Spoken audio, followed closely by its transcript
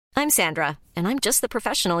I'm Sandra, and I'm just the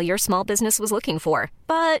professional your small business was looking for.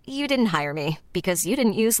 But you didn't hire me because you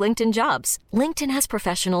didn't use LinkedIn Jobs. LinkedIn has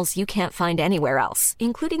professionals you can't find anywhere else,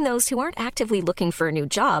 including those who aren't actively looking for a new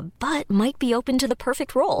job, but might be open to the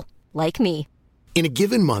perfect role, like me. In a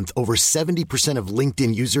given month, over 70% of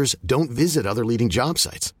LinkedIn users don't visit other leading job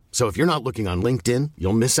sites. So if you're not looking on LinkedIn,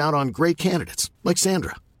 you'll miss out on great candidates like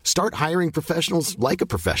Sandra. Start hiring professionals like a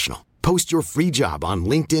professional. Post your free job on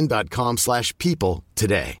linkedin.com/people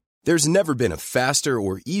today. There's never been a faster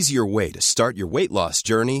or easier way to start your weight loss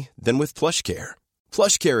journey than with PlushCare.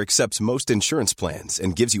 PlushCare accepts most insurance plans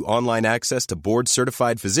and gives you online access to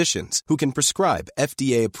board-certified physicians who can prescribe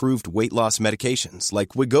FDA-approved weight loss medications like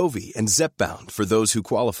Wegovy and Zepbound for those who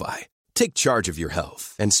qualify. Take charge of your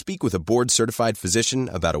health and speak with a board-certified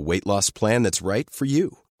physician about a weight loss plan that's right for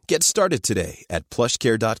you. Get started today at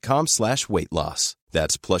plushcare.com/weight loss.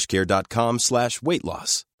 That's plushcare.com/weight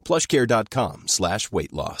loss.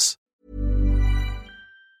 plushcare.com/weight loss.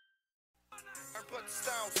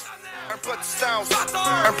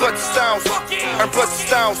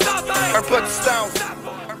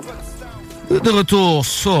 De retour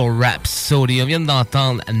sur Rhapsody, on vient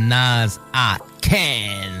d'entendre Nas à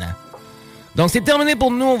Ken. Donc c'est terminé pour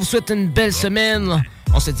nous, on vous souhaite une belle semaine.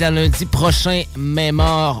 On se dit à lundi prochain, même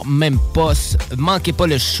heure, même poste. Manquez pas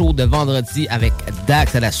le show de vendredi avec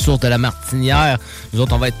Dax à la source de la Martinière. Nous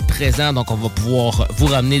autres, on va être présents, donc on va pouvoir vous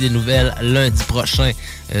ramener des nouvelles lundi prochain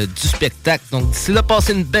du spectacle. Donc d'ici là,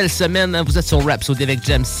 passez une belle semaine. Vous êtes sur Rhapsody avec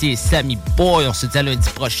Jamsey et Sammy Boy. On se dit à lundi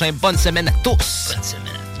prochain. Bonne semaine à tous. Bonne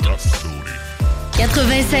semaine à tous.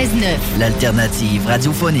 96.9, l'alternative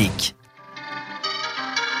radiophonique.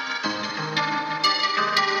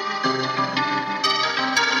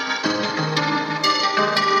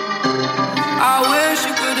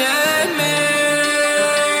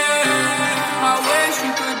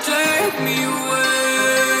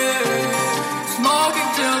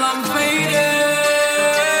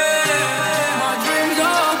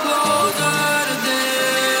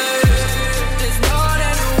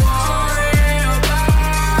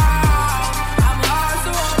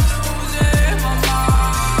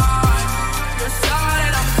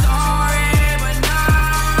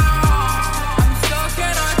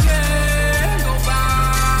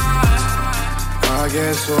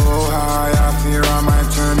 So high, I fear I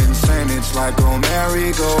might turn insane. It's like a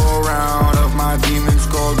merry-go-round of my demons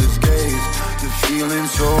cold as gaze. The feeling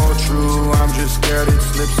so true, I'm just scared it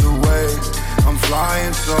slips away. I'm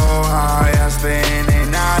flying so high, I stay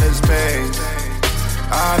in outer space.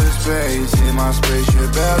 Outer space, in my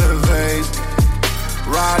spaceship elevate.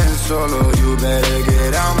 Riding solo, you better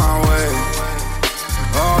get out my way.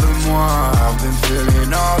 All the more, I've been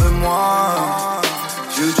feeling all the more.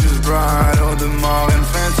 Future's bright, all the more in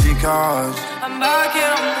fancy cars. I'm back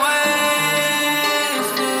and I'm wasted.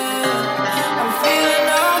 I'm feeling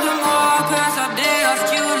all the more cause I did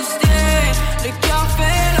ask you to stay. Le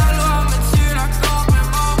café, la loi, mais tu l'as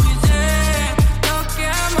complètement brisé. Look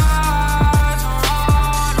at my eyes, I'm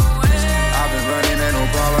all the way. I've been running, ain't no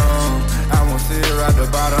problem. I won't sit here at the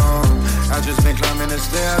bottom. I've just been climbing the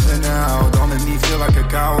stairs and now don't make me feel like a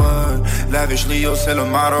coward. Lavishly, oh, c'est le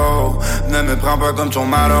motto. Ne me prends pas comme ton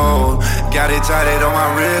motto. Got it tatted on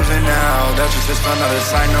my ribs and now that's just another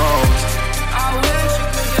side note. I wish you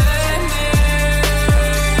could get me.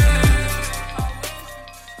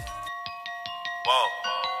 Whoa.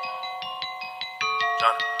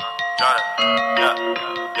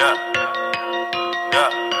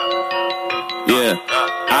 Yeah,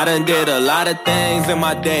 I done did a lot of things in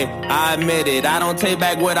my day, I admit it, I don't take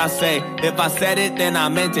back what I say. If I said it, then I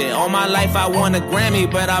meant it. All my life I won a Grammy,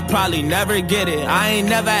 but I probably never get it. I ain't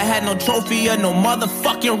never had no trophy or no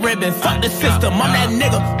motherfucking ribbon. Fuck the system, I'm that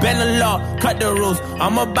nigga, bend the law, cut the rules.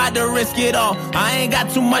 I'm about to risk it all, I ain't got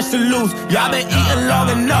too much to lose. Y'all been eating long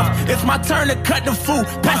enough, it's my turn to cut the food.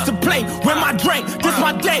 Pass the plate, with my drink, this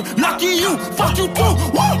my day. Lucky you, fuck you too,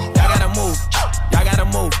 woo! Y'all gotta move, y'all gotta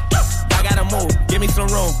move. Gotta move, give me some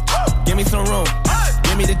room, give me some room,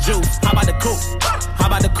 give me the juice. How about the coupe? How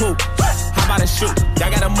about the coupe? How about the shoot? Y'all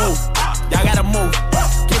gotta move, y'all gotta move,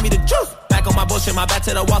 give me the juice. Back on my bullshit, my back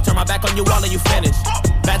to the wall, turn my back on you, all of you finished.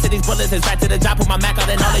 Back to these bullets, it's back to the job, put my Mac out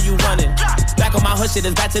and all of you running. Back on my hood shit,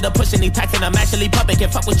 it's back to the pushing, these taxing, I'm actually pumping.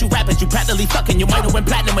 Can't fuck with you rappers, you practically sucking. You might have went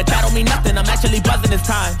platinum, but that don't mean nothing, I'm actually buzzing this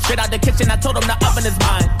time. Straight out the kitchen, I told him the oven is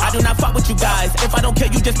mine. I do not fuck with you guys, if I don't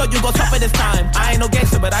kill you, just know you gon' suffer this time. I ain't no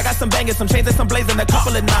gangster, but I got some bangers, some chains and some blazing, a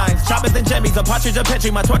couple of nines. Choppers and jimmies, a partridge, a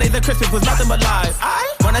petri, my 20s and Christmas was nothing but lies.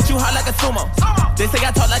 Run at you hard like a sumo, they say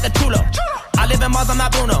I talk like a chulo. I live in Mars, I'm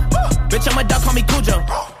not Bruno. Bitch, I'm a duck, call me Cujo.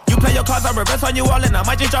 You play your cards, I reverse on you all and I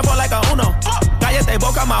might just drop on like a Uno. Cállate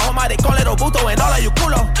boca, my home, they call it Obuto and all of you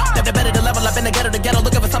culo.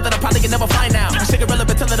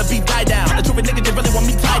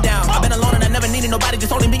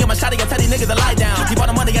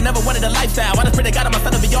 out. I just pray to God and my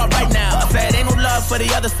son to be alright now. I said ain't no love for the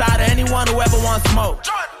other side or anyone who ever wants smoke.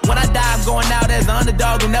 When I die, I'm going out as an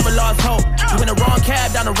underdog who never lost hope. You in the wrong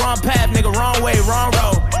cab, down the wrong path, nigga, wrong way, wrong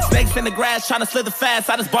road. Snakes in the grass, trying to slither fast.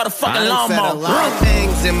 I just bought a fucking lawnmower. I said a lot of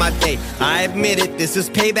things in my day. I admit it, this is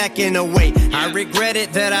payback in a way. I regret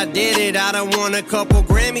it that I did it. I done won a couple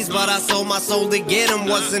Grammys, but I sold my soul to get them.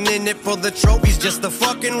 Wasn't in it for the trophies, just the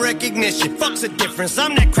fucking recognition. Fuck's the difference,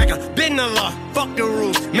 I'm that cracker, been the law. Fuck the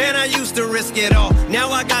rules, man, I used to risk it all. Now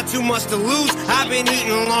I got too much to lose. I've been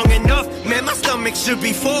eating long enough, man, my stomach should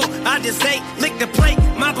be full. I just ate, lick the plate,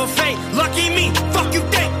 my buffet. Lucky me, fuck you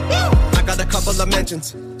think. Woo! I got a couple of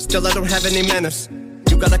mentions, still I don't have any manners.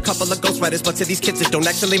 You got a couple of ghostwriters, but to these kids it don't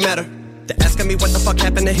actually matter. They're asking me what the fuck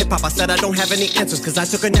happened to hip-hop. I said I don't have any answers, cause I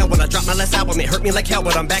took a nail when I dropped my last album. It hurt me like hell,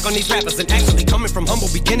 but I'm back on these rappers. And actually coming from humble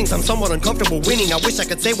beginnings, I'm somewhat uncomfortable winning. I wish I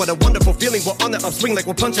could say what a wonderful feeling. We're on the upswing like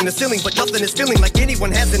we're punching the ceiling, but nothing is feeling like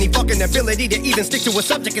anyone has any fucking ability to even stick to a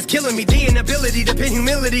subject. Is killing me, the inability to pin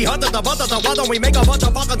humility. Why don't we make a bunch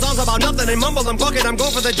of fucking songs about nothing and mumble and bucket? I'm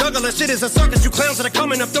going for the juggler, shit is a circus. You clowns that are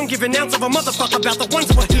coming up, don't give an ounce of a motherfucker about the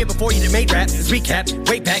ones who were here before you that made rap. Is recap,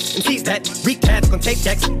 way back, and tease that, recaps, gon' tape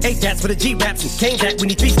decks, 8 tats with a G-raps and K that we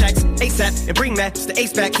need 3 stacks ASAP and bring that to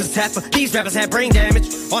ace back, cause it's half of these rappers have brain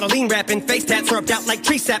damage. All the lean rapping, face tats rubbed out like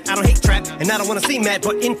tree sap. I don't hate trap and I don't wanna seem mad,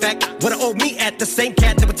 but in fact what I owe me at the same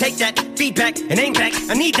cat that would take that feedback and aim back.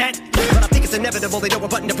 I need that, but I think it's inevitable. They know a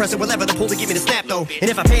button to press it will ever the pull to give me the snap though. And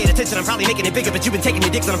if I paid attention I'm probably making it bigger, but you've been taking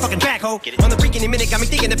your dicks on a fucking backhoe. On the freaking minute got me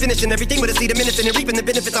thinking of finishing everything with a seed of minutes and reaping the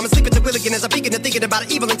benefits. I'm asleep at the wheel again as I begin to thinking about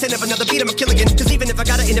an evil intent of another beat I'm a kill again. Cause even if I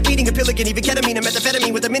gotta end up eating a pill again, even ketamine and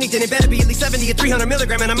methamphetamine with a mini tin, it better be at least 70 or 300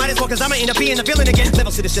 milligram. And I might as well, cause I'ma end up being the feeling again.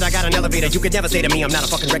 Levels to this shit, I got an elevator. You could never say to me I'm not a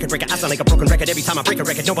fucking record breaker. I sound like a broken record every time I break a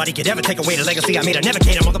record. Nobody could ever take away the legacy I made. I never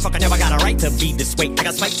cater, motherfucker, never got a right to be this way. I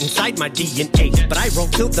got spiked inside my DNA, but I roll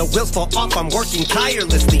till the wheels fall off. I'm working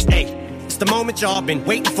tirelessly, ayy. It's the moment y'all been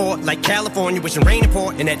waiting for, like California wishing rain to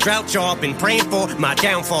pour, and that drought y'all been praying for. My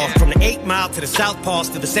downfall, from the 8 Mile to the South Pass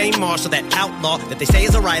to the same marshal, that outlaw that they say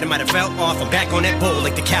is a writer might have fell off. I'm back on that bull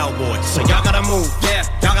like the cowboy. So y'all gotta move, yeah,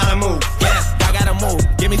 y'all gotta move, yeah, y'all gotta move.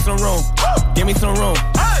 Give me some room, give me some room,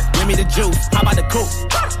 give me the juice. How about the coupe?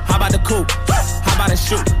 How about the coupe? How about the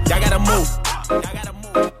shoot? Y'all gotta move, y'all gotta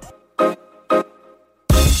move.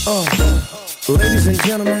 Ladies and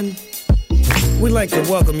gentlemen, we'd like to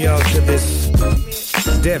welcome y'all to this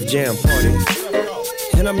Def Jam party.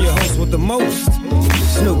 And I'm your host with the most,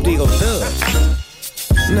 Snoop Deagle Thug.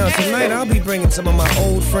 Now tonight I'll be bringing some of my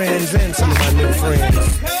old friends and some of my new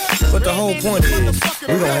friends. But the whole point is,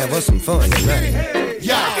 we're gonna have us some fun tonight.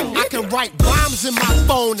 Yo, I can write rhymes in my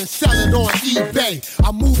phone and sell it on eBay.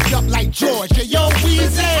 I moved up like George, yo,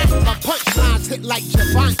 Weezy. My punchlines hit like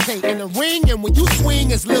Javante in the ring, and when you swing,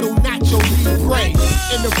 it's little Nacho Libre.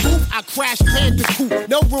 In the booth, I crash Bandicoot.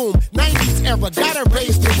 No room, 90s era, gotta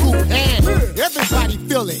raise the roof. And everybody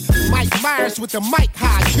feel it. Mike Myers with the mic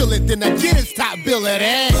high, kill it, then I get his top billet.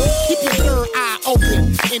 And keep your third eye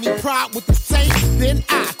open. Any pride with the Saints, then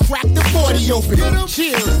I crack the 40 open.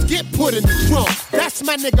 Cheers, get put in the trunk. That's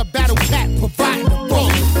my nigga Battle Cat providing the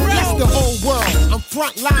bump. That's the whole world. I'm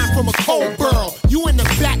front line from a cold burl. You in the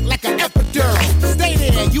back like an epidural. Stay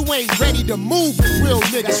there, you ain't ready to move with real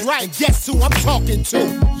niggas, right? And guess who I'm talking to?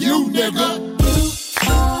 You nigga. You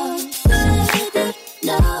already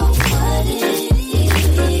know what it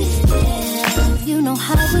is. Yeah. You know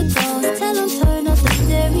how it goes. Tell them turn up the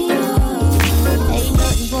stereo. Ain't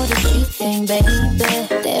nothing but a G-thing, baby.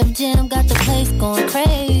 Def Jam got the place going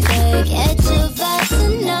crazy. Catch your vibe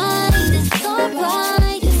tonight. It's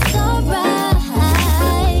alright, it's alright.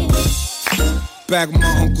 Back with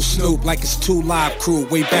my Uncle Snoop like it's 2 Live Crew.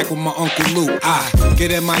 Way back with my Uncle Luke. I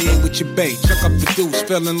get MIA with your bae. Chuck up the deuce.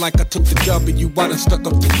 Feeling like I took the W. I done stuck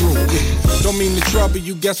up the groove. Yeah. Don't mean to trouble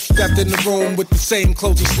you. Guess who stepped in the room with the same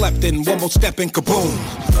clothes he slept in. One more step and kaboom.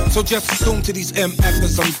 So just assume to these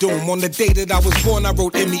MFers I'm doomed. On the day that I was born, I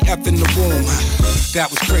wrote MEF in the womb. That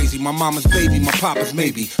was crazy. My mama's baby, my papa's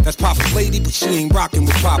maybe. That's Papa's lady, but she ain't rocking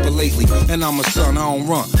with Papa lately. And I'm a son, I don't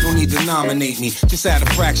run. Don't need to nominate me. Just add a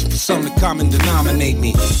fraction for some to come and denominate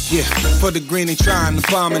me. Yeah, for the green they trying to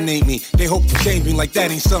abominate me. They hope to change me like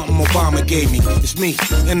that ain't something Obama gave me. It's me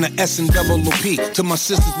and the S and double OP. To my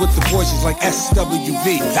sisters with the voices like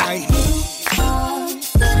SWV. Right?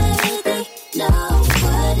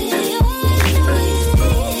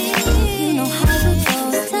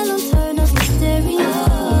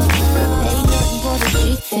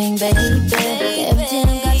 Baby, Def Jam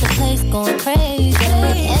got the place going crazy.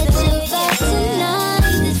 Catch your vibe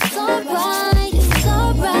tonight. It's alright, it's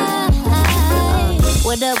alright.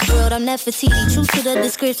 What up, world? Lord, I'm Nefertiti. True to the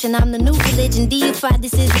description, I'm the new religion. Deified,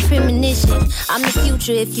 this is a premonition. I'm the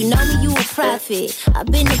future, if you know me, you a prophet. I've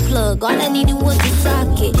been the plug, all I needed was a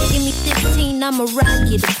socket. Give me 15, I'm a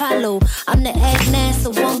rocket, Apollo. I'm the egg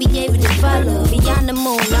NASA, won't be able to follow. Beyond the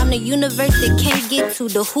moon, I'm the universe that can't get to.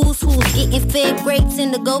 The who's getting fed grapes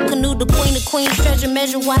in the gold canoe. The queen of queens, treasure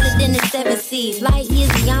measure wider than the 7 seas. Light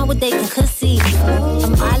years beyond what they can conceive.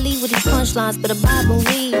 I'm Ali with these punchlines, but a bob and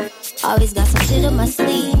weave. Always got some shit up my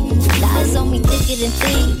sleeve. Lies on me thicker than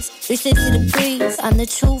thieves. 360 degrees. I'm the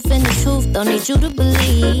truth and the truth. Don't need you to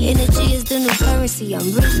believe. Energy is the new currency.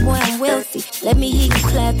 I'm rich, boy, I'm wealthy. Let me hear you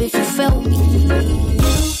clap if you felt me. You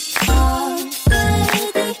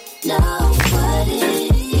already know what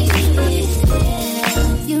it is.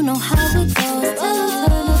 Yeah. You know how it goes.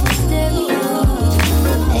 Turn up the stereo.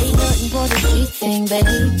 Ain't nothing but a G-thing,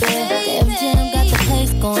 baby. Damn jam got the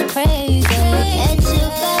place going crazy. Get you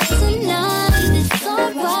back tonight. It's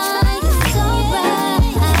alright, it's alright.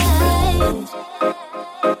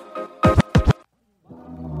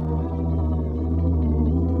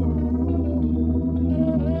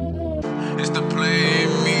 It's the play in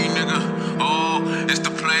me, nigga. Oh, it's the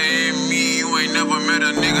play in me. You ain't never met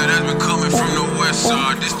a nigga that's been coming from the west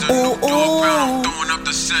side. This the new dog pound. I'm throwing up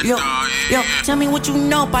the set, dog. Yo, tell me what you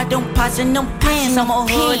know about them pots and them pants. I'm a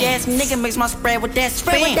hood ass nigga, mix my spread with that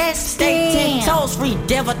spin. Steak 10 toes, free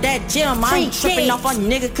devil that gym. I ain't tripping off a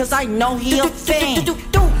nigga cause I know he a fan.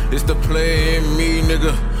 It's the play in me,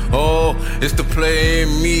 nigga. Oh, it's the play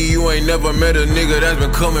in me. You ain't never met a nigga that's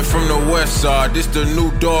been coming from the west side. This the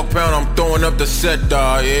new dog pound. I'm throwing up the set,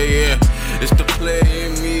 dog. Yeah. It's the play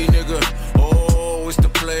in me, nigga. Oh, it's the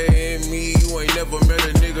play in me. You ain't never met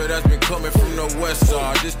a nigga that's been coming from the west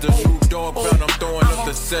side. This the new dog pound. I'm throwing up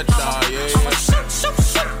the set, dog. Yeah.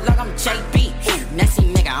 Like I'm JB. Nasty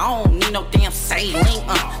nigga, I don't need no damn saline.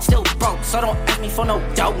 Still broke, so don't ask me for no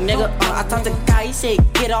dope, nigga. I talked to the guy, he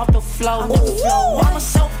said, get off the floor. I'm a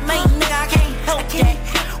self-made nigga, I can't help that.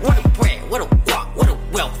 What a bread, what a walk, what a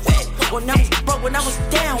wealth at. When I was broke, when I was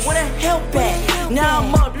down, where the help at? Now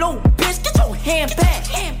I'm up, little bitch, get your hand back.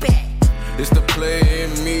 It's the play in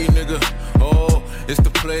me, nigga. Oh, it's the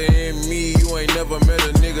play in me. You ain't never met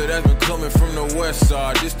a nigga that's been coming from the west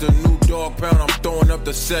side. This the new dog pound. I'm throwing up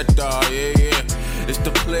the set, dog. Yeah. It's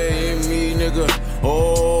the play in me, nigga.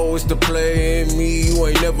 Oh, it's the play in me. You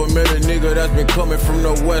ain't never met a nigga that's been coming from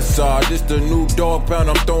the west side. This the new dog pound.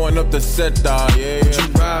 I'm throwing up the set, dog. Yeah. Would you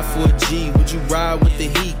ride for a G? Would you ride with the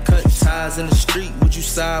heat? Cut ties in the street. Would you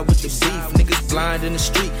side with the beef? Niggas blind in the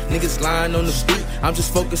street. Niggas lying on the beat. I'm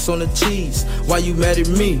just focused on the cheese. Why you mad at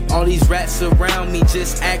me? All these rats around me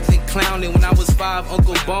just acting clowning. When I was 5,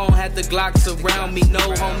 Uncle Bone had the Glocks around me. No,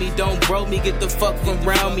 homie, don't bro me. Get the fuck from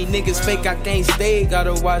around me. Niggas fake, I can't stay.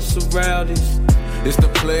 Gotta watch surroundings. It's the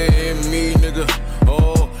play in me, nigga.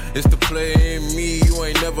 Oh, it's the play in me. You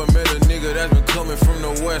ain't never met a nigga that's been coming from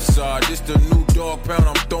the west side. This the new dog pound.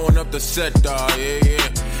 I'm throwing up the set, dog. Yeah.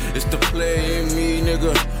 It's the play in me,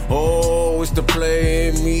 nigga. Oh, it's the play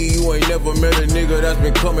in me. You ain't never met a nigga that's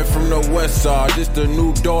been coming from the west side. This the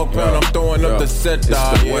new dog pound. I'm throwing up the set,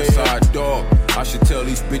 dog. It's the west side dog. I should tell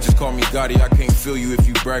these bitches call me Gotti. I can't feel you if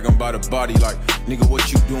you bragging about a body. Like, nigga,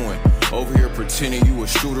 what you doing? Over here pretending you a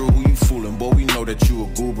shooter, who you fooling? Boy, we know that you a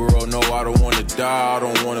goober. Oh no, I don't wanna die, I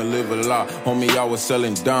don't wanna live a lie. Homie, I was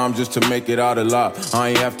selling dimes just to make it out alive. I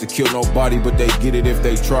ain't have to kill nobody, but they get it if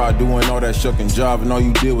they try. Doing all that shucking job, and all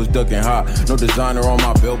you did was ducking high. No designer on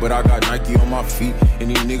my belt, but I got Nike on my feet.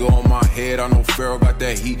 Any nigga on my head, I know Pharaoh got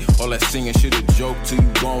that heat. All that singing shit a joke till you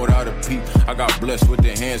gone without a peep. I got blessed with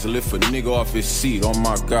the hands to lift a nigga off his seat. Oh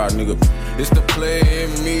my God, nigga. It's the play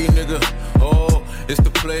in me, nigga. Oh, it's the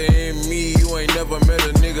play in me. You ain't never met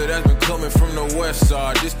a nigga that's been coming from the west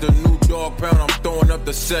side. This the new dog pound. I'm throwing up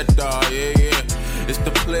the set, dog. Yeah. It's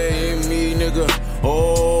the play in me, nigga.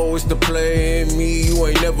 Oh, it's the play in me. You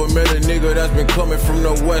ain't never met a nigga that's been coming from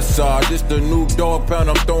the west side. This the new dog pound.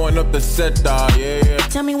 I'm throwing up the set, dog. Yeah.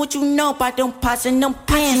 Tell me what you know about them pots and them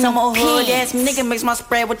pants. I'm a hood ass nigga, mix my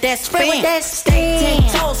spread with that spin. Steak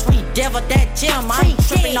 10 toes, free devil that gym. I ain't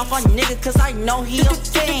tripping off a nigga cause I know he a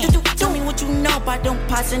fan. Tell me what you know about them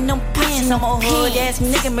pots and them pants. I'm a hood ass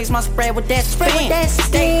nigga, mix my spread with that spin.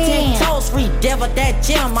 Steak 10 toes, free devil that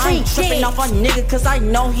gym. I ain't tripping off a nigga cause I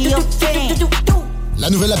know he a fan. La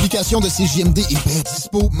nouvelle application de CJMD est bien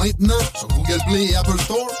dispo maintenant sur Google Play et Apple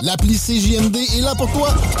Store. L'appli CJMD est là pour toi.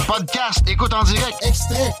 Podcast, écoute en direct,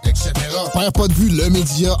 extrait, etc. Perd pas de vue, le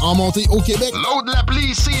média en montée au Québec. Load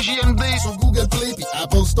l'appli CJMD sur Google Play et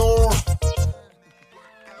Apple Store.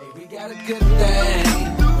 Hey, we got a good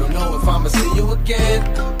thing. Don't know if I'ma see you again.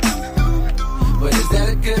 But is that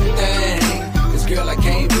a good thing? 'Cause girl, I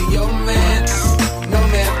can't be your man. No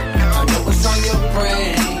man.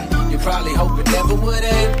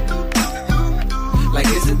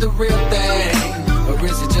 the real thing? Or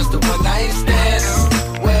is it just a one night stand?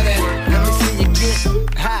 Well then, let me see you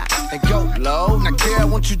get high and go low. Now girl,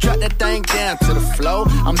 won't you drop that thing down to the floor?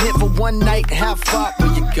 I'm here for one night, how far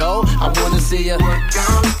will you go? I wanna see you work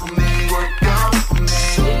out for me, work out for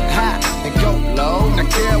me. High and go low. Now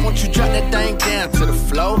girl, won't you drop that thing down to the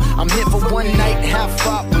floor? I'm here for one night, how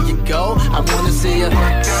far will you go? I wanna see you work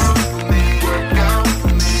out for me, work out for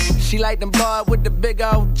me. She like them boys with the big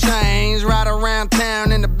old chains, ride around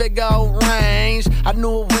town in the big old range. I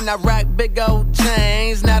knew it when I rock big old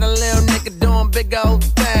chains. Now the little nigga doing big old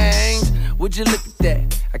things. Would you look at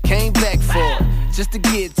that? I came back for it, just to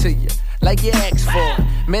get to you, like you asked for it.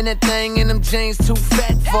 Man, that thing in them jeans too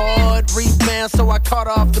fat for it. Rebound, so I caught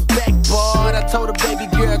her off the backboard. I told her, baby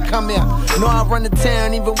girl, come here. Know I run the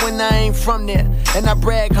town even when I ain't from there. And I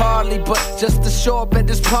brag hardly, but just to show up at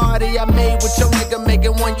this party I made with your nigga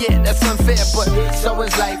making one, yeah, that's unfair, but so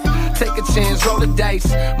is life. Take a chance, roll the dice.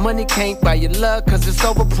 Money can't buy your love, cause it's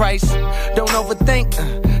overpriced. Don't overthink,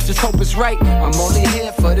 just hope it's right. I'm only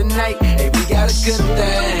here for the night. Hey, we got a good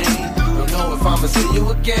thing. Don't know if I'ma see you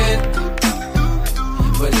again,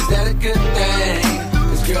 but is that a good thing?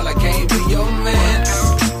 Cause girl, I can't be your man.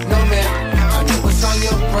 No man, I know what's on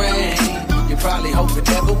your brain. You probably hope it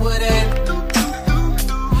never would end.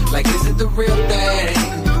 Like, is it the real thing?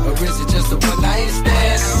 Or is it just a one night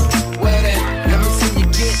stand? Well then, let me see you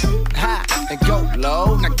get high and go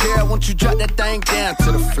low. Now girl, won't you drop that thing down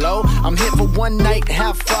to the floor? I'm here for one night,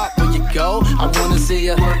 how far will you go? I wanna see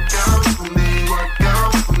you work out for me, work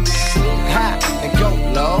out for me. High and go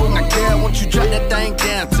low. Now girl, won't you drop that thing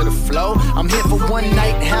down to the floor? I'm here for one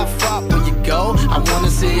night, how far will you go? I wanna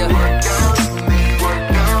see you work out for me,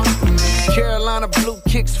 work out for me. Carolina blue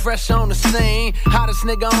kicks fresh on the scene. Hottest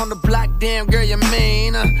nigga on the block, damn girl, you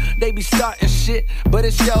mean? They be starting shit, but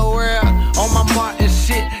it's your world. On my Martin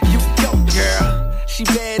shit, you go, girl. She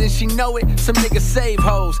bad and she know it. Some niggas save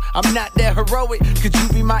hoes. I'm not that heroic. Could you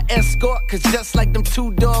be my escort? Cause just like them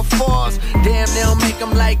two-door fours, damn, they don't make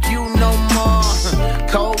them like you no more.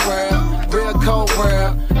 Cold world, real cold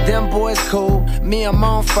world. Them boys cool, me I'm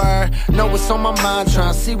on fire. Know what's on my mind,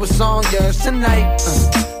 tryna see what's on yours tonight.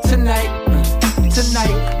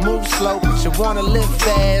 Tonight, move slow, but you wanna live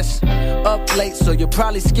fast. Up late, so you'll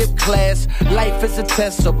probably skip class. Life is a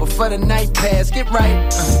test, so before the night pass, get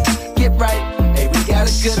right. Hey, we got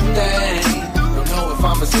a good thing. Don't know if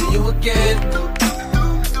I'ma see you again,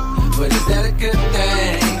 but is that a good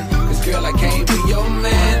thing? Cause girl, I can't be your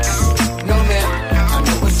man. No man, I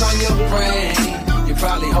know what's on your brain. You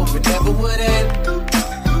probably hope it never would end.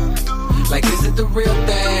 Like, is it the real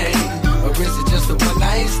thing? Or is it just a one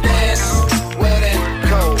night stand? Well then,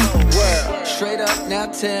 cold world. Straight up, now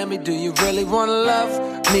tell me, do you really wanna love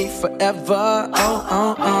me forever?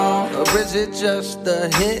 Or is it just a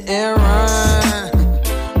hit and run?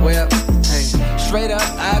 Well, hey, straight up,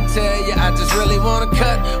 I tell you, I just really wanna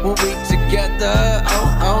cut when we together.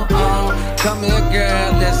 Come here,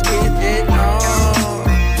 girl, let's get it on.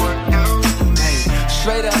 Hey,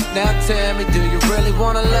 straight up, now tell me, do you really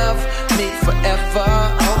wanna love me forever?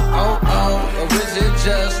 Or is it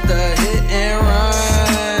just a hit and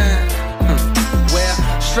run? Well,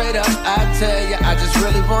 straight up, I tell you, I just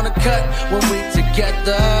really wanna cut when we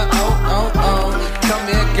together. Come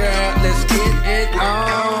here, girl, let's get it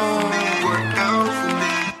on.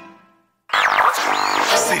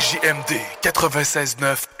 CJMD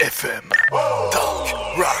 96.9 FM.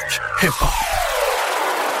 Talk, rock, hip-hop.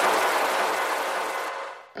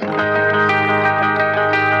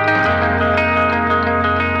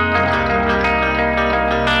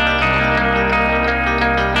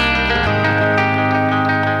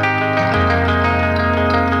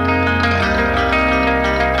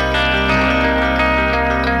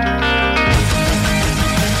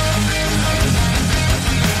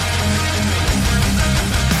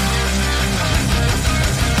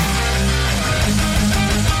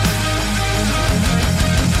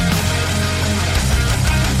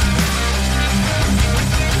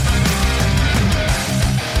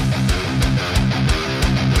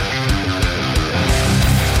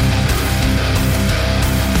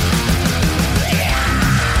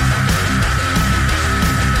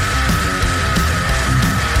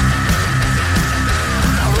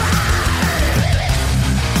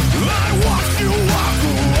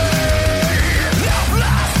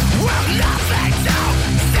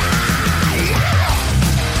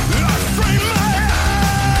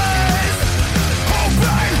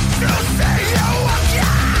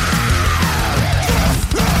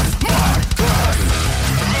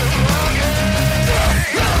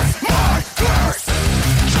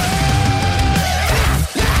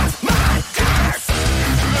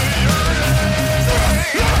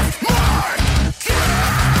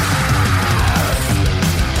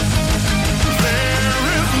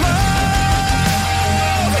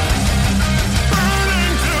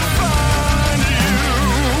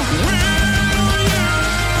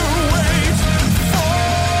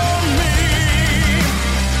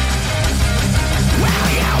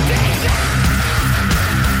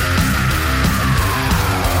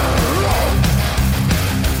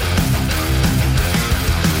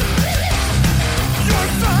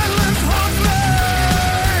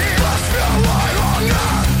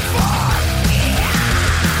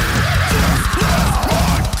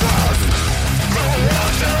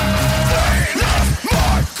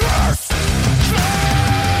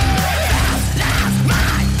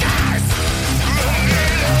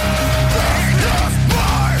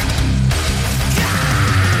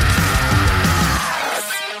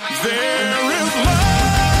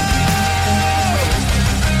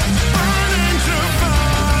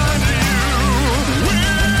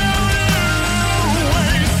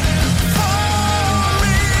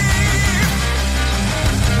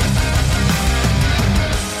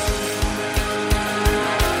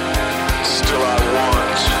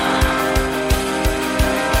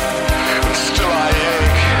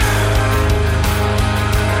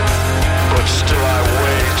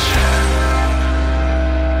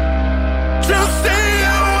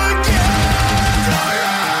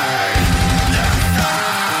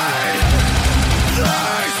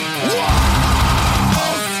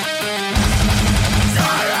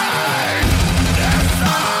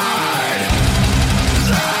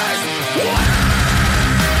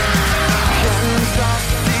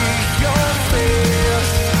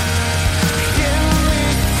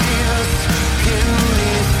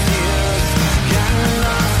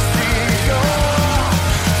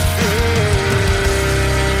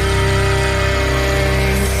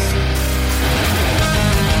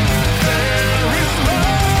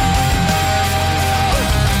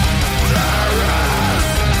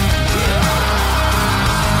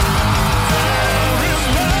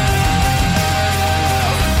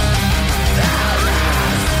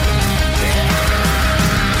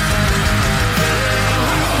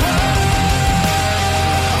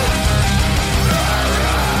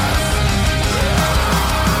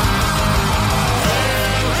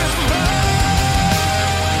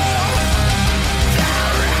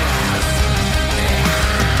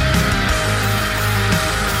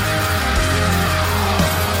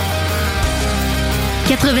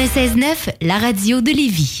 96.9, la radio de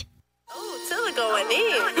Lévis.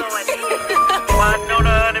 Plotting on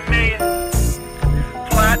 100 million.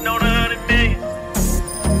 Plotting on 100 million.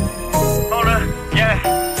 Hold up, yeah.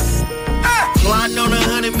 Plotting on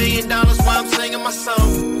 $100 million while I'm singing my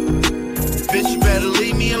song. Bitch, you better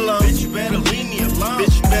leave me alone. Bitch, you better leave me alone.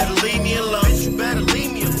 Bitch, you better leave me alone. Bitch, you better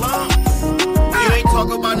leave me alone. You ain't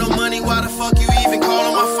talking about no money, why the fuck you even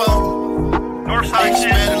calling my phone? Northside Niggas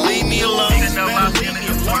shit. better leave me alone. Niggas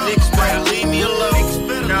better leave me alone.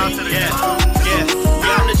 Down to the Yeah,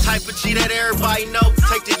 I'm the type of G that everybody know.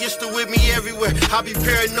 Take the Yista with me everywhere. I be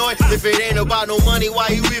paranoid. If it ain't about no money, why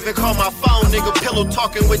you even call my phone? Nigga, pillow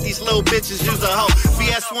talking with these little bitches, use a hoe.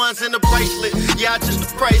 VS1's in the bracelet. Yeah, I just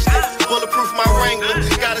appraised it. Bulletproof my Wrangler.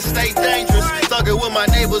 Gotta stay dangerous. Thuggin' with my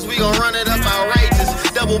neighbors, we gon' run it up outrageous.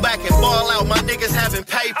 Double back and ball out, my niggas having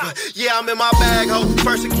paper. Yeah, I'm in my bag, ho.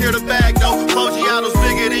 First secure the bag, though. Foggiato's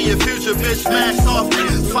bigger than your future, bitch. Smash off me.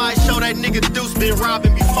 Fight show that nigga Deuce been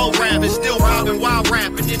robbing before rapping. Still robbing while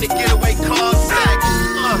rapping. In the getaway car sack.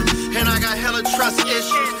 And I got hella trust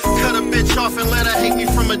issues. Cut a bitch off and let her hate me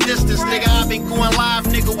from a distance. Nigga, I been going live,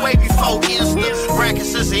 nigga, way before Insta. Racking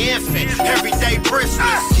since an infant, everyday brisket.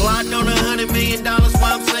 Plotting on $100 million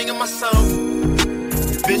while I'm singing my song.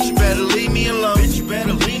 Bitch, you better leave me alone. Bitch, you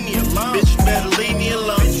better leave me alone. Bitch, you better leave me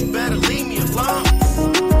alone. Bitch, you better leave me alone.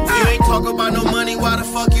 You ain't talking about no money, why the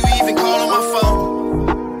fuck you even calling my phone?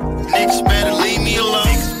 Niggas better leave me alone.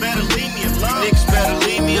 Niggas better leave me alone. Niggas better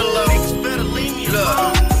leave me alone. Niggas better leave me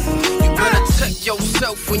alone. You better check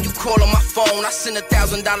yourself when you call on my phone. I send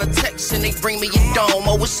 $1,000 text and they bring me a dome.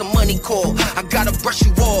 Oh, it's a money call. I gotta brush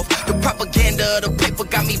you off. The propaganda of the paper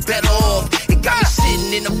got me better off. It got me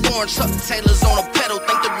sitting in a foreign truck, Taylor's on a pedal.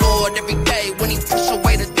 Thank the Lord every day when he push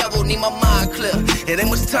away the devil. Need my mind clear. It ain't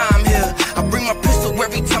much time here. I bring my pistol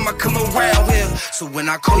every time I come around here. So when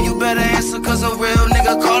I call, you better answer, cause a real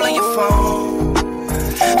nigga calling your phone.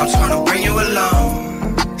 I'm trying to bring you along.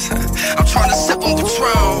 I'm trying to sip on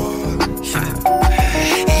Patron.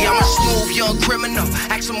 Yeah, I'm a smooth young criminal.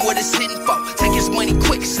 Ask him what it's hitting for. Take his money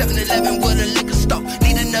quick, 7-Eleven with a liquor store.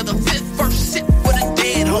 Need another fifth first sip for the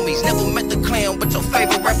dead homies. Never met the clown, but your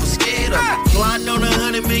favorite rapper scared of me. Plotting on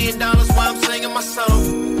 $100 million while I'm singing my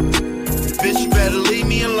song. Bitch, you better leave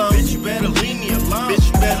me alone. Bitch, you better leave me alone. Bitch,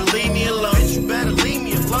 you better leave me alone. Bitch, you better leave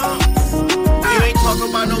me alone. You ain't talking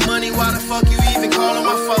about no money, why the fuck you even calling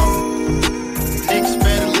my phone? Niggas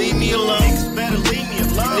better leave me alone. Niggas better leave me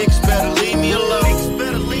alone. Niggas better leave me alone. Niggas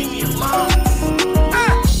better leave me alone.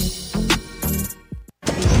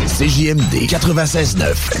 CJMD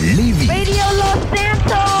 96.9 Lévis. Radio Los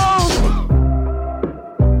Santos.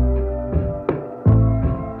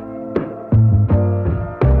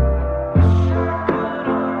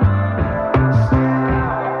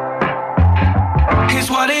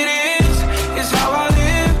 What it is how I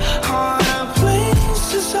live on the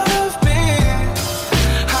places I've been.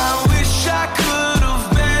 I wish I could have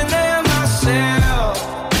been there myself.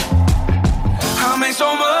 I made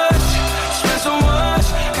so much, spent so much,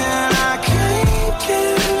 and I can't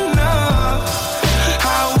get enough.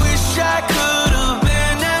 I wish I could have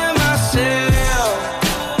been there myself.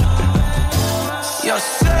 Your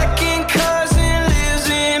second cousin lives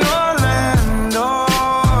in Orlando.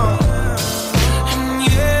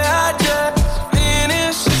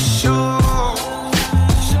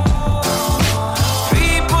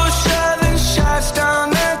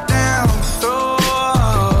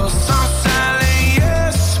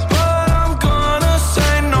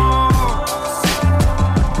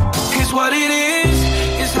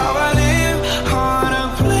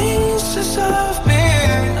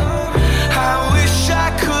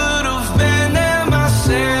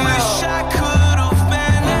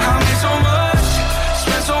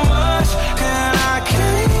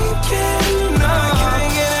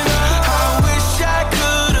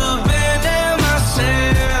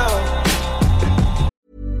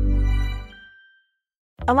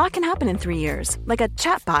 A lot can happen in 3 years, like a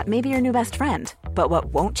chatbot may be your new best friend. But what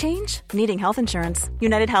won't change? Needing health insurance.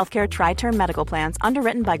 United Healthcare Tri-Term Medical Plans,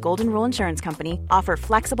 underwritten by Golden Rule Insurance Company, offer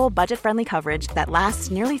flexible, budget-friendly coverage that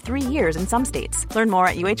lasts nearly 3 years in some states. Learn more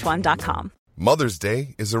at uh1.com. Mother's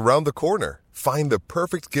Day is around the corner. Find the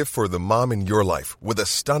perfect gift for the mom in your life with a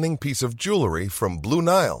stunning piece of jewelry from Blue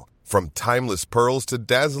Nile. From timeless pearls to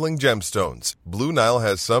dazzling gemstones, Blue Nile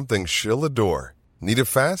has something she'll adore. Need it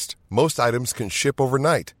fast? Most items can ship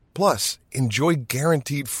overnight. Plus, enjoy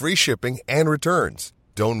guaranteed free shipping and returns.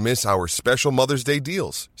 Don't miss our special Mother's Day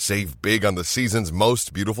deals. Save big on the season's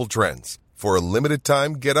most beautiful trends. For a limited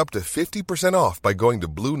time, get up to 50% off by going to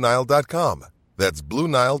BlueNile.com. That's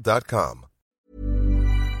BlueNile.com.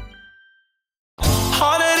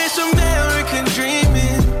 All of this American dreaming.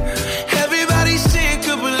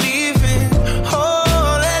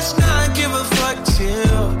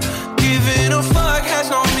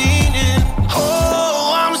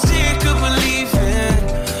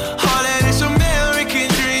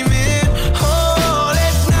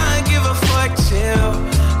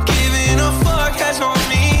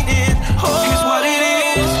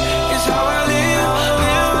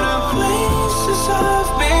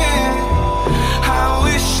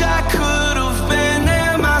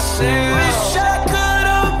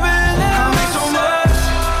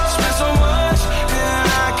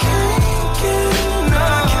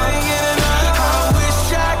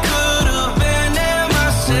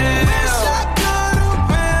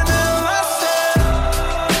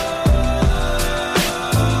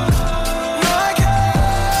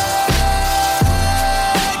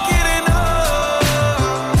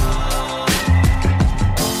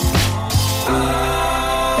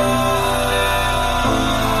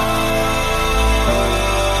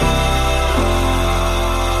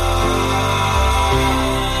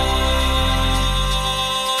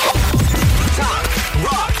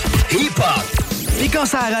 Et quand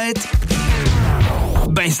ça arrête,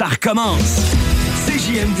 ben ça recommence.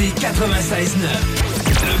 CJMD 96.9,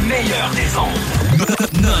 le meilleur des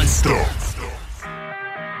ondes. Non-stop.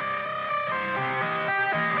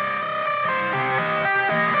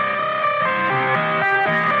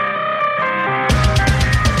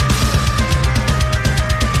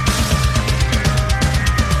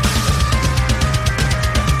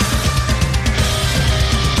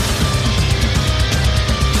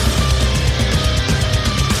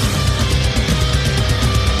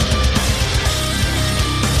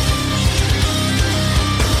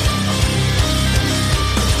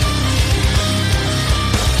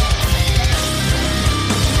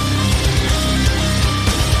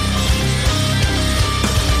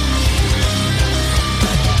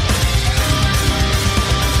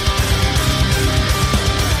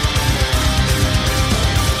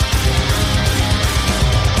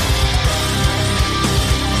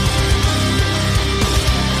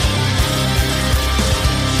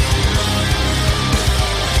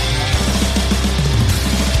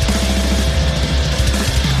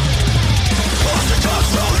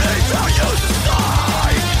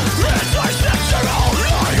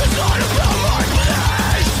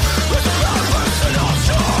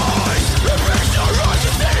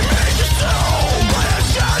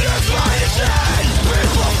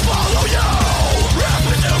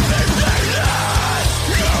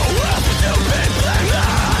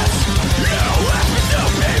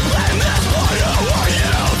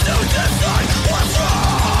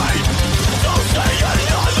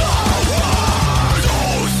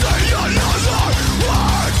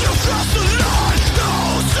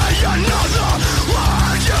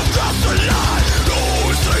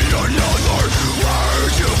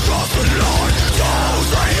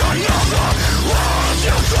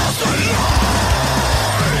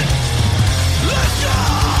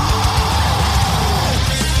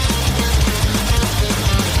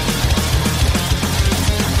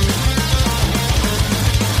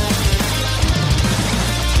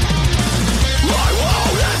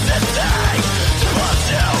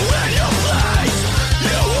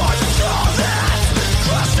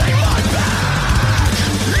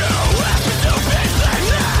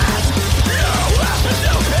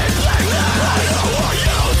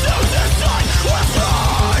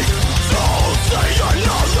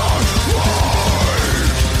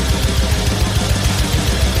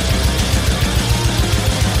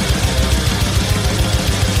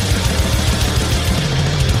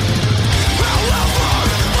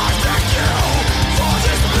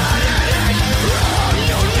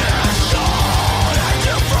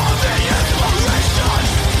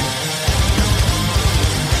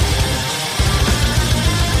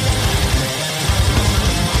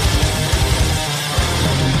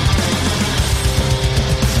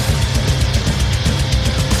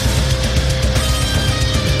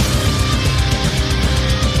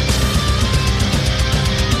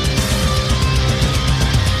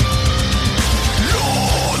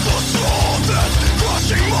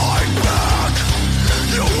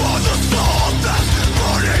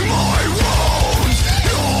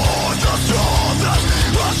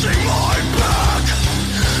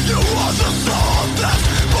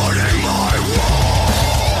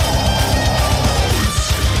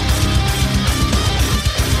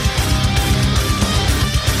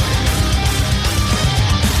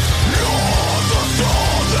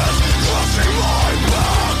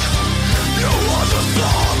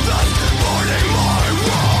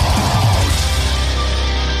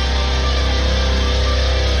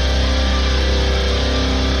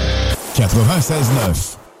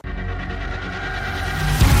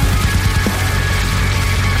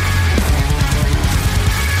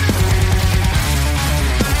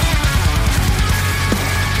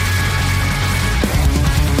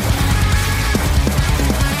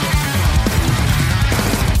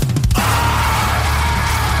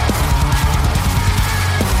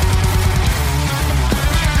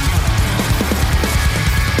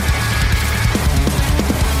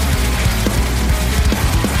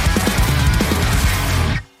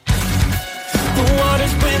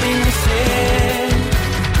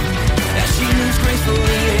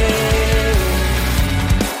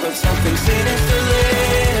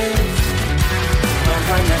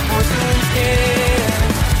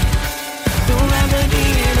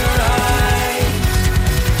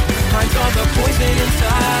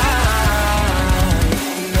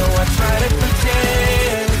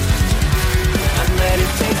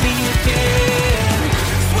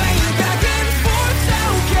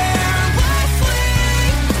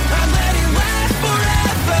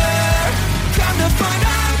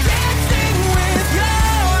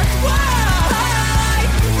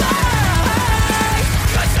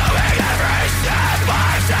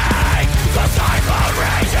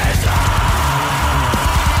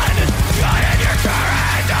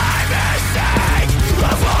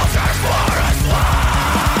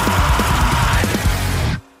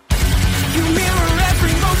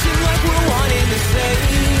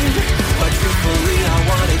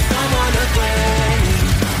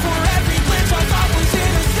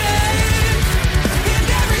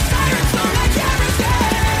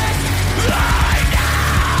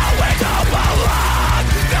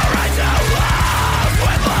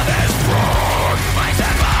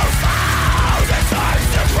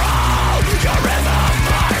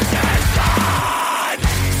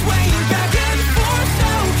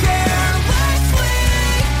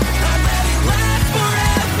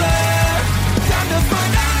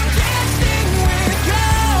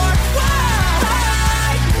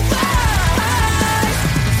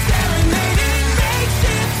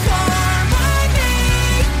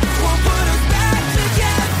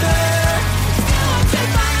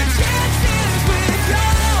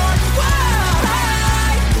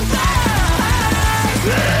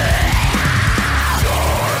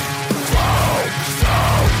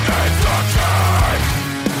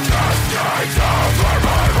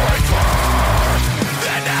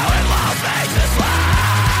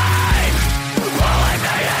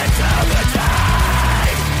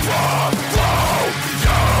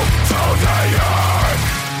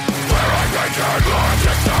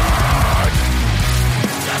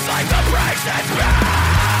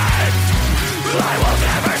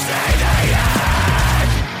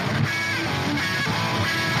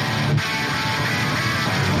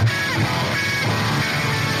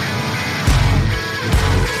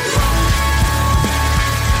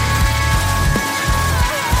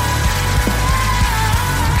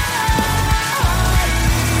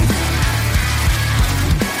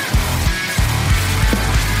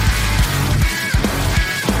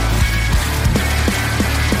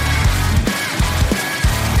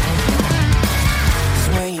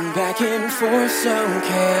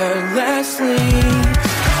 carelessly.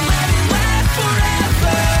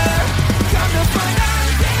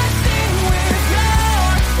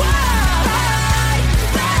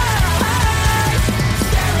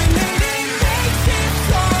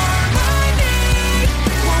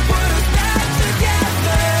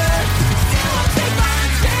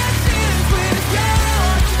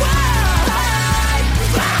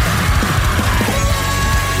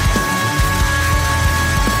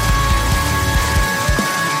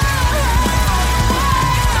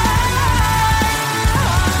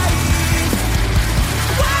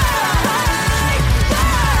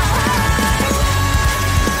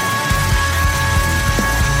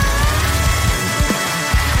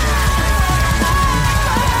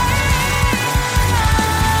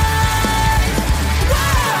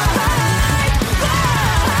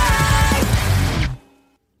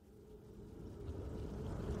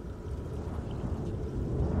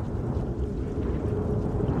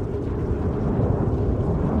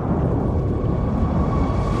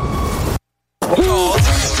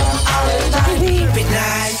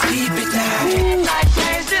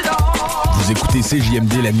 Vous écoutez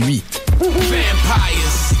CJMD la nuit.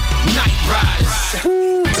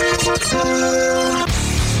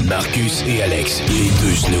 Marcus et Alex, les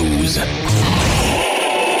deux snooze.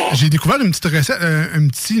 J'ai découvert une petite recette,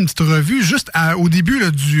 une petite revue juste au début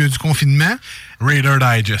là, du confinement. Raider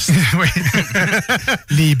Digest. Oui.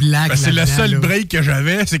 Les blagues. C'est le seul break que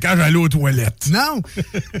j'avais, c'est quand j'allais aux toilettes. Non.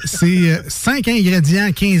 C'est 5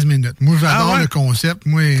 ingrédients, 15 minutes. Moi, j'adore le concept.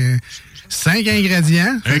 Moi, 5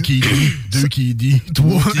 ingrédients. Un qui dit, 2 qui dit,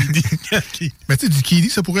 3 qui dit, 4 qui... Ben, tu sais, du kiwi,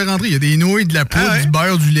 ça pourrait rentrer. Il y a des nouilles, de la poudre, du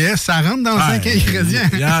beurre, du lait. Ça rentre dans 5 ingrédients.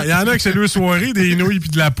 Il y en a que c'est le soirée, des nouilles puis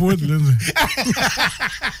de la poudre. Là.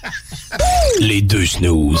 Les deux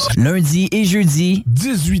snooze. Lundi et jeudi,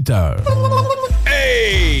 18h.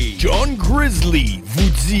 Hey! John Grizzly vous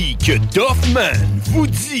dit que Duffman vous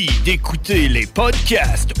dit d'écouter les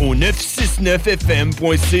podcasts au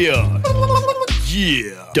 969fm.ca.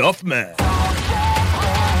 Yeah! Duffman.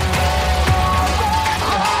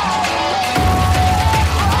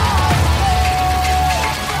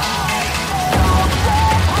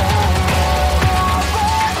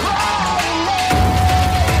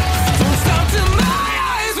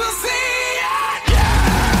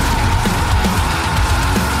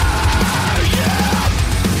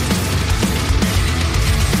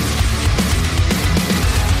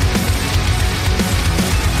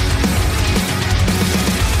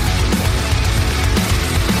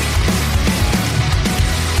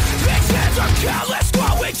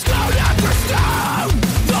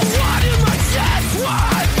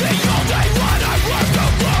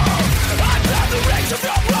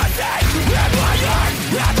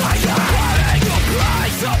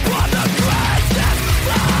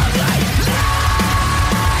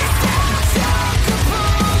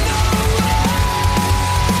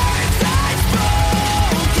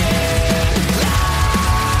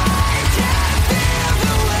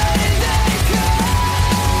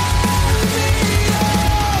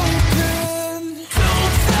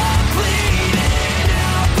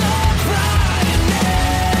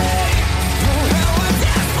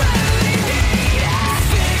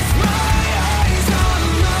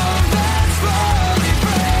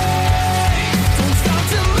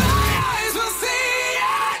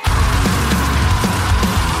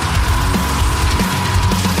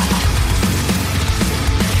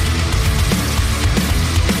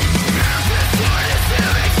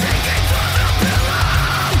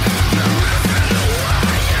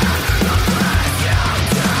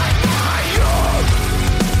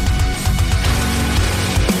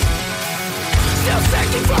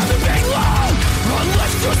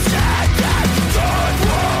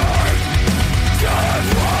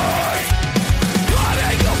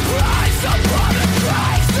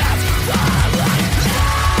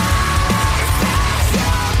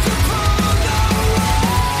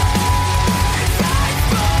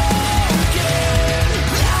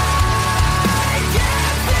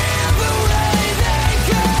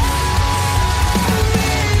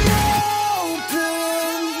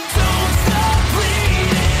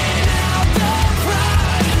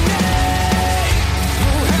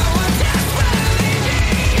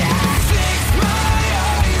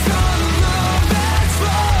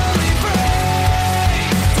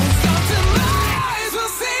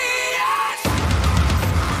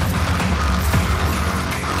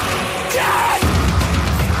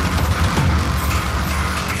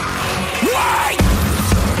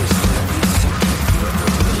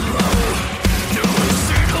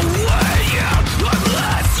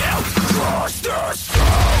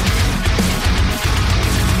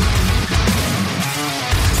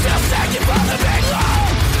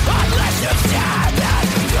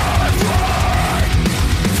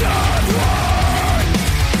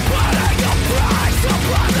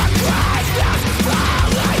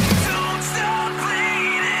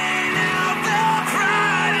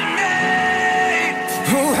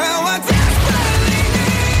 Oh, how I desperately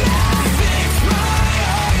need to fix my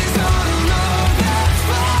eyes on a love that's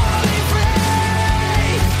falling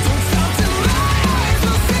free. Don't stop till my eyes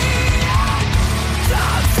will see it.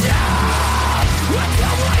 Don't stop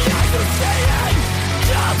until my eyes will see it.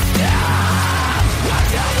 Don't stop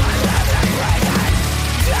until I live and breathe it.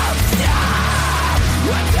 Don't stop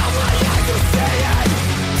until my eyes will see it.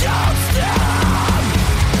 Don't stop.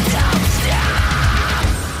 Don't stop.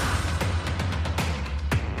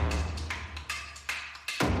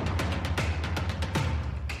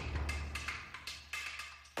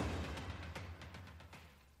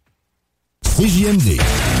 CJMD.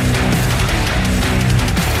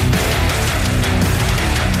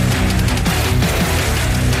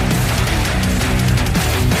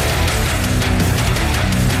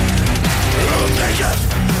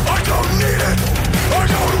 I don't need it. I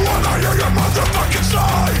don't wanna hear your motherfucking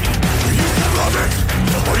side. You can love it,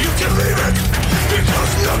 or you can leave it.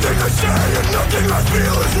 Because nothing I say and nothing I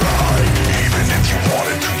feel is right. Even if you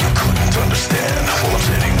wanted to, you couldn't understand. While I'm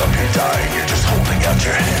sitting up here dying, you're just holding out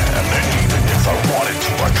your hand. And even if I wanted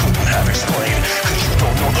to, I couldn't have explained. Cause you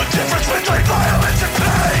don't know the difference between violence and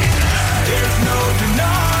pain. There's no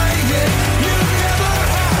denying it. You never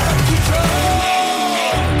have control.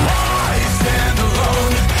 I stand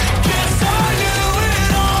alone. Guess I knew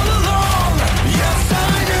it all along. Yes,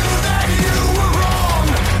 I knew that you were wrong.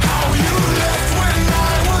 How you left when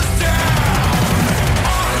I was down.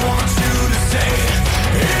 I want you to say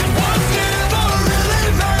it was never really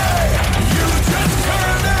me. You just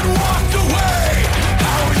turned and walked away.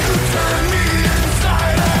 How you turned me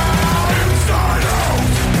inside out. Inside out.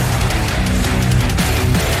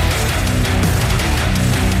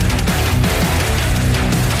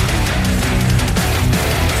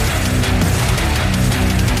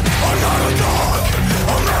 I'm not a dog,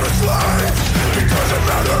 I'm not a slave. It doesn't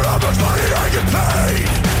matter how much money I get paid.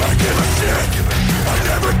 I give a shit, I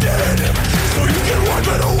never did. So you can wipe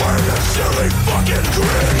it away, that silly fucking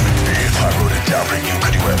grin. If I wrote it down for you,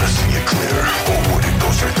 could you ever see it clear? Or would it go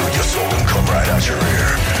straight through your soul and come right out your ear?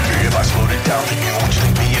 If I slowed it down for you, would you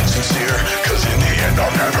think me insincere? Cause in the end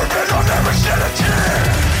I'll never bend, I'll never shed a tear.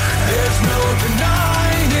 There's no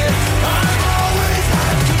denying it, I've always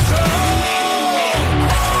had control.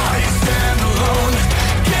 I stand alone.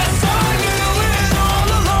 Guess I knew it all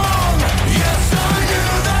along. Yes, I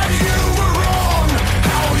knew that you were wrong.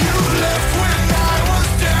 How you left when I was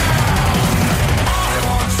down. I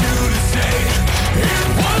want you to say it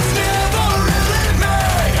was never really me.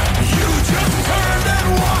 You just turned and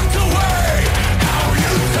walked away. How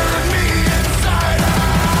you turned me inside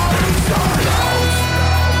out. Inside out.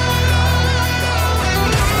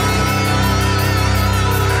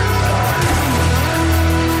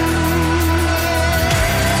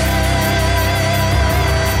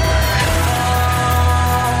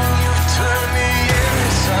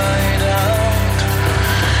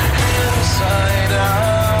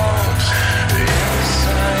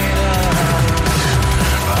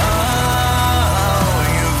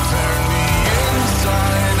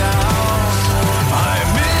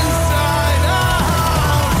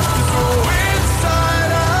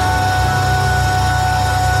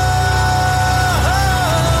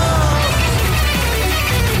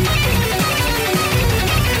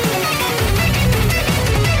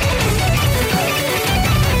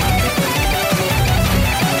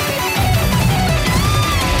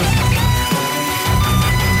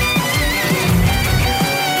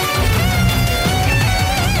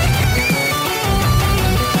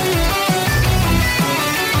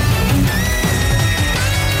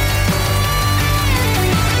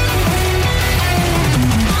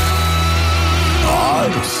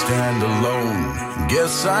 Stand alone.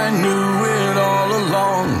 Guess I knew it all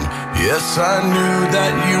along. Yes, I knew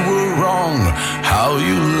that you were wrong. How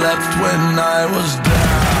you left when I was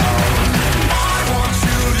down. I want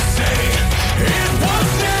you to say it was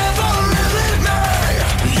never really me.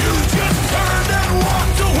 You just turned and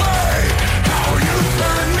walked away. How you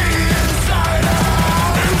turned me inside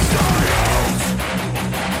out.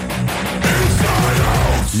 Inside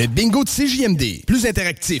out. Le bingo de CJMD. Plus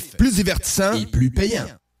interactif, plus divertissant et plus payant.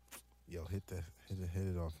 Hit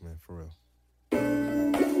it off, man, for real.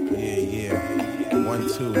 Yeah. 1,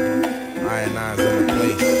 2. Iron Eyes in the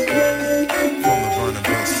place. From the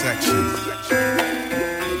Vernonville section.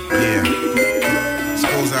 Yeah. This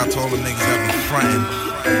goes out to all the niggas that be frontin'.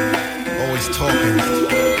 Always talking.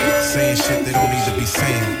 Saying shit they don't need to be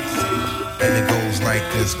saying. And it goes like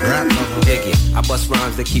this, rap lover. Dig it. I bust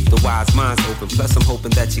rhymes that keep the wise minds open. Plus I'm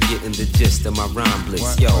hoping that you're getting the gist of my rhyme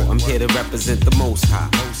blitz. Yo, I'm here to represent the most high.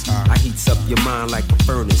 I heats up your mind like a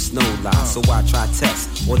furnace, no lie. So I try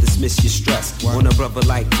test or dismiss your stress on a brother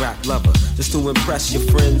like rap lover, just to impress your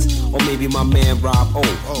friends or maybe my man Rob O.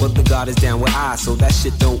 But the God is down with I, so that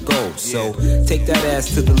shit don't go. So take that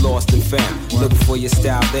ass to the lost and found. Look for your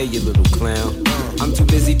style there, you little clown. I'm too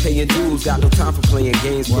busy paying dues, got no time for playing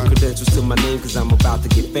games. Put credentials to my name cause I'm about to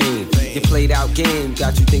get fame. Your played out game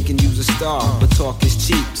got you thinking you's a star, but talk is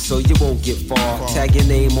cheap so you won't get far. Tag your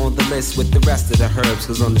name on the list with the rest of the herbs,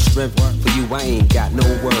 cause on the strength for you I ain't got no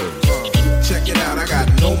words. Check it out, I got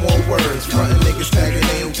no more words. Frontin' niggas tagging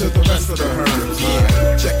name to the rest of the herbs.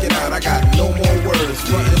 Yeah. Check it out, I got no more words.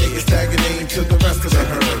 Frontin' niggas tagging name to the rest of the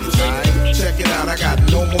herbs. Right. Check it out, I got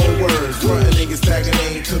no more words. Frontin' niggas tagging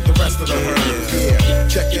name to the rest of the herbs. Yeah.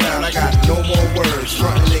 Check it out, I got no more words.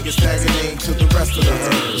 Frontin' niggas tagging name to the rest of the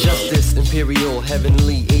herbs. Justice, imperial,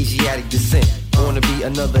 heavenly, Asiatic descent. Born to be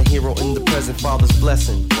another hero in the present, Father's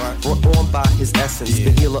blessing. Brought on by his essence,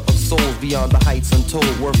 the healer of souls beyond the heights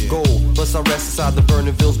untold, worth gold. Plus I rest inside the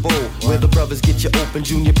Vernonville's bowl, where the brothers get you open,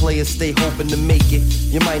 junior players stay hoping to make it.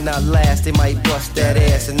 You might not last, they might bust that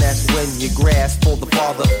ass, and that's when you grasp for the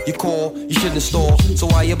Father. You call, you shouldn't stall, so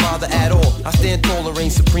why you bother at all? I stand tall,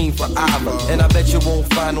 reign supreme forever, and I bet you won't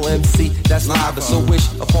find no MC that's live. So wish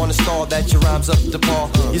upon a star that your rhymes up to par.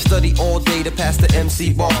 You study all day to pass the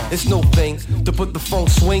MC bar. It's no thing to put the funk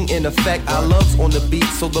swing in effect. I love's on the beat,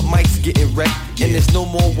 so the mic's getting wrecked, and there's no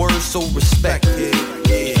more words, so respect.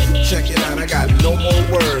 Check it out, I got no more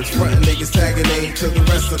words. Frontin' niggas tagging name to the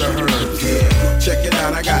rest of the herbs. Yeah. Check it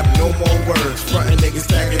out, I got no more words. Frontin' niggas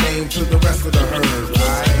tagging name to the rest of the herbs.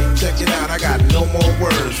 Right. Check it out, I got no more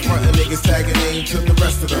words. Frontin' niggas tagging name to the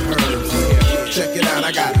rest of the herbs. Yeah. Check it out,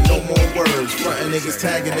 I got no more words. Frontin' niggas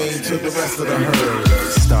tagging name to the rest of the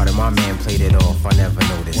herbs. Started, my man played it off, I never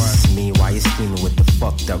noticed. Meanwhile, you're scheming with the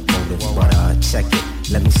fucked up motive. But check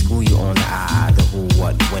it, let me school you on the I, the who,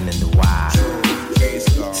 what, when, and the why.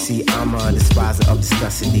 See, I'm a despiser of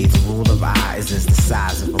discussing these. The rule of I is as the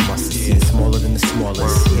size of a mustard seed, smaller than the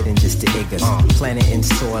smallest, hidden just the biggest. Planet in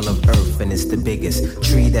soil of earth, and it's the biggest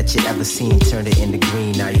tree that you ever seen. Turned it into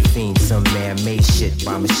green, now you fiend some man-made shit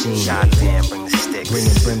by machine. Goddamn, bring the sticks,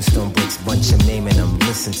 bringing brimstone bricks, bunch of naming them.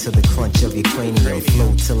 Listen to the crunch of your cranium,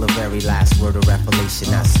 flow till the very last word of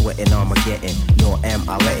revelation. Not sweating Armageddon, nor am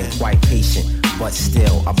I letting, quite patient. But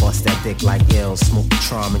still, I bust that dick like ill. Smoke the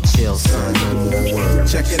charm and chill, son, no more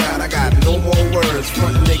words. Check it out, I got no more words.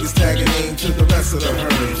 Frontin' niggas tagging name to the rest of the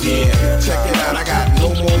herbs. Yeah. Check it out, I got no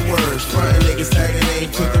more words. Frontin' niggas tagging name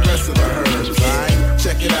to the rest of the herbs. Right.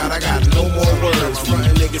 Check it out, I got no more words.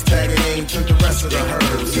 Frontin' niggas tagging name to the rest of the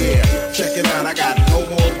herbs. Yeah. Check it out, I got no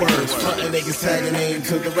more words. Frontin' niggas tagging name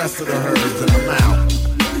to the rest of the herbs. And I'm out.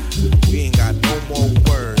 We ain't got no more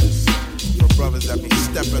words for brothers that be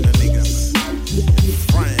stepping the niggas in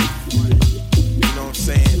front. You know what I'm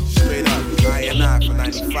saying? Straight up, I and I for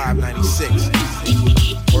 95, 96.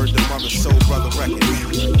 Word to Mother Soul Brother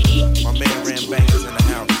Records. My man Ram Bangers in the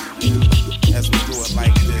house. As we do it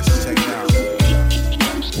like this, check it out.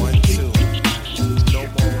 1, 2. No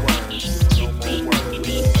more words, no more words.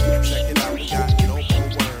 Check it out, we got no more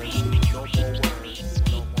words, no more words,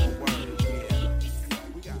 no more words. Yeah.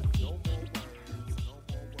 We got no more words, no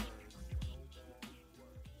more words.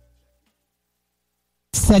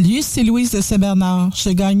 Salut, c'est Louise de Saint-Bernard.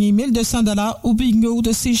 J'ai gagné 1200 $ au bingo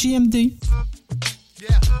de CJMD.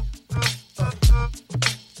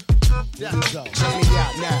 Check me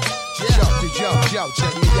out now. Yo,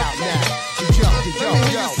 check me out now. Yo.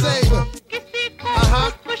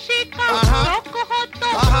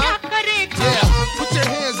 Yeah, put your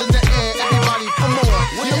hands in the air, everybody, come on.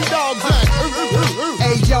 Where them dogs at?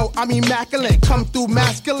 Hey yo, I'm immaculate, come through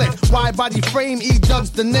masculine. Wide body frame, E-Dub's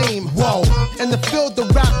the name. Whoa, in the field of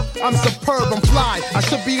rap, I'm superb, I'm fly. I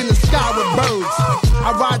should be in the sky with birds.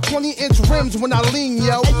 I ride 20-inch rims when I lean,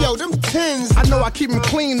 yo. Hey yo, them tins, I know I keep them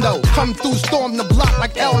clean though. Come through, storm the block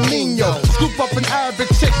like El Nino. Scoop up an Arabic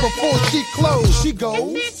chick before she close. She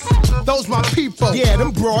goes, those my people. Yeah,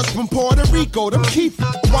 them broads from Puerto Rico, them keep.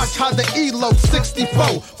 Watch how the E-Load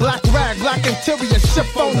 64. Black rag, black interior,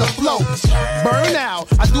 ship on the float. Burn out,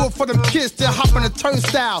 I do it for them kids that hop on the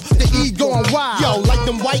turnstile. The E going wild. Yo, like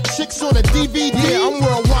them white chicks on the DVD. Yeah, I'm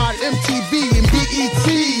worldwide, MTV and BET.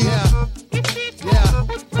 Yeah.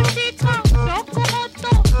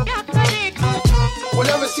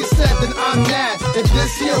 Whatever she said, then I'm that. If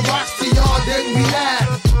this here rocks to y'all, then we laugh.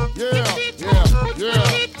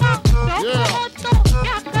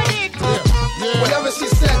 Whatever she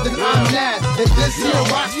said, then I'm that. If this here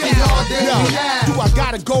rocks to y'all, then we Do I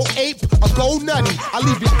gotta go ape or go nutty? I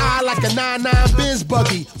leave your eye like a 99 Benz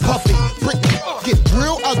buggy. Puffy, brick, get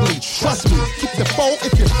real ugly. Trust me, keep the phone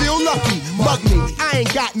if you feel lucky. Mug me, I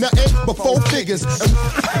ain't got nothing but 4 figures.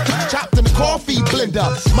 Chopped in the coffee blender.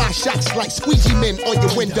 My shots like squeegee men on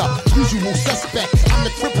your window. Usual suspect, I'm the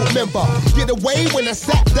crippled member. Get away when I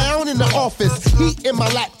sat down in the office. Heat in my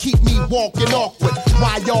lap keep me walking awkward.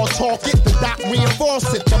 While y'all talk it, the doc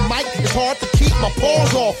reinforce it. The mic is hard to keep my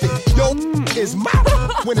paws off it. Yo, is my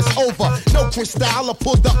when it's over. No Cristal, I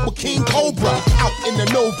pulled up with King Cobra. Out in the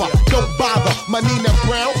Nova, don't bother. My Nina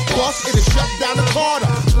Brown bus, it'll shut down the Carter.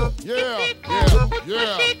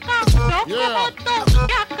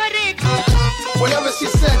 Whatever she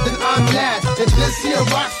said, then I'm that. If this here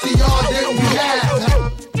rocks to y'all, then we laugh.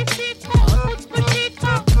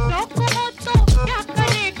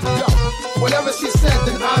 Whatever she said,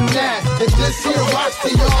 then I'm that. If this here rocks to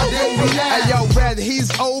y'all, then we laugh. Hey yo, Red, he's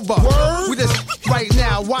over. Word? We just right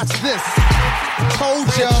now, watch this. Told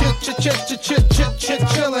ya.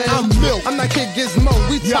 Chillin'. I'm milk. I'm not Kid Gizmo,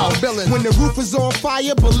 we talk billin'. When the roof is on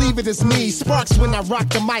fire, believe it is me. Sparks when I rock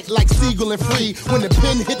the mic like Siegel and Free. When the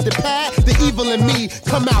pen hit the pad, the evil in me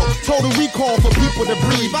come out. Total recall for people to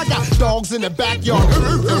breathe. I got dogs in the backyard.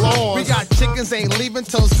 We got chickens ain't leaving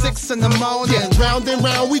till 6 in the morning. Yeah, round and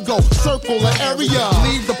round we go, circle the area.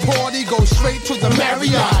 Leave the party, go straight to the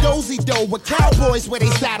Marriott. Dozy dough with cowboys where they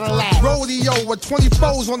saddle at. Rodeo with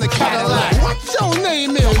 24s on the Cadillac. What your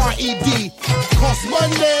name is? R.E.D. Cost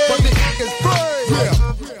money, but the is free.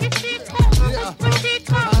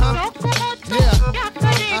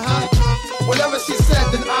 Whatever she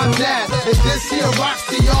said, then I'm that. If this here rocks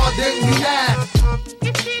to y'all, then we laugh.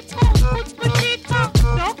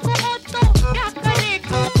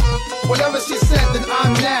 Whatever she said, then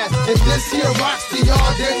I'm that. If this here rocks to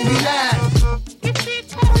y'all, then we laugh.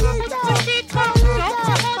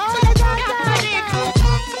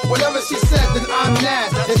 Whatever she said, then I'm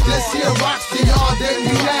that. If this here rocks to y'all, then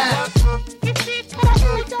we laugh.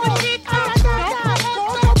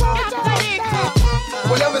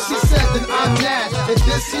 Whatever she said, then I'm that. If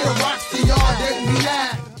this here rocks to y'all, then we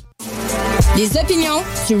laugh. Les opinions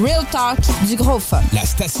sur Real Talk du Gros Fun. La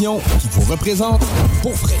station qui vous représente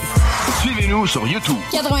pour vrai. Suivez-nous sur YouTube.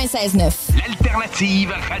 96.9.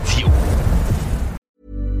 L'alternative radio.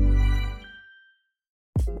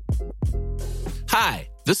 Hi,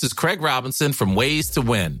 this is Craig Robinson from Ways to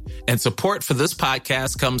Win, and support for this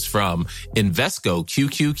podcast comes from Invesco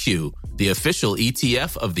QQQ, the official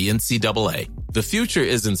ETF of the NCAA. The future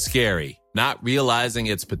isn't scary. Not realizing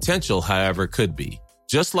its potential, however, could be.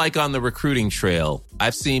 Just like on the recruiting trail,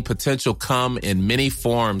 I've seen potential come in many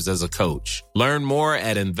forms as a coach. Learn more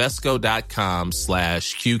at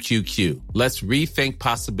Invesco.com/QQQ. Let's rethink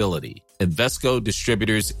possibility. Invesco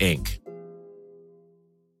Distributors, Inc.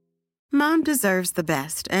 Mom deserves the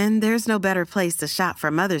best, and there's no better place to shop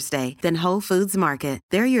for Mother's Day than Whole Foods Market.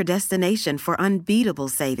 They're your destination for unbeatable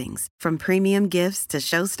savings, from premium gifts to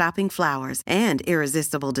show-stopping flowers and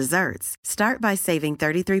irresistible desserts. Start by saving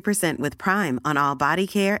 33% with Prime on all body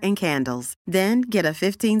care and candles. Then get a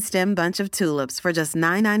 15-stem bunch of tulips for just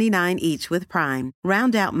 $9.99 each with Prime.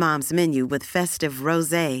 Round out Mom's menu with festive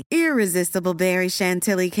rosé, irresistible berry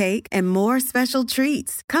chantilly cake, and more special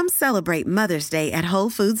treats. Come celebrate Mother's Day at Whole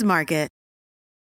Foods Market.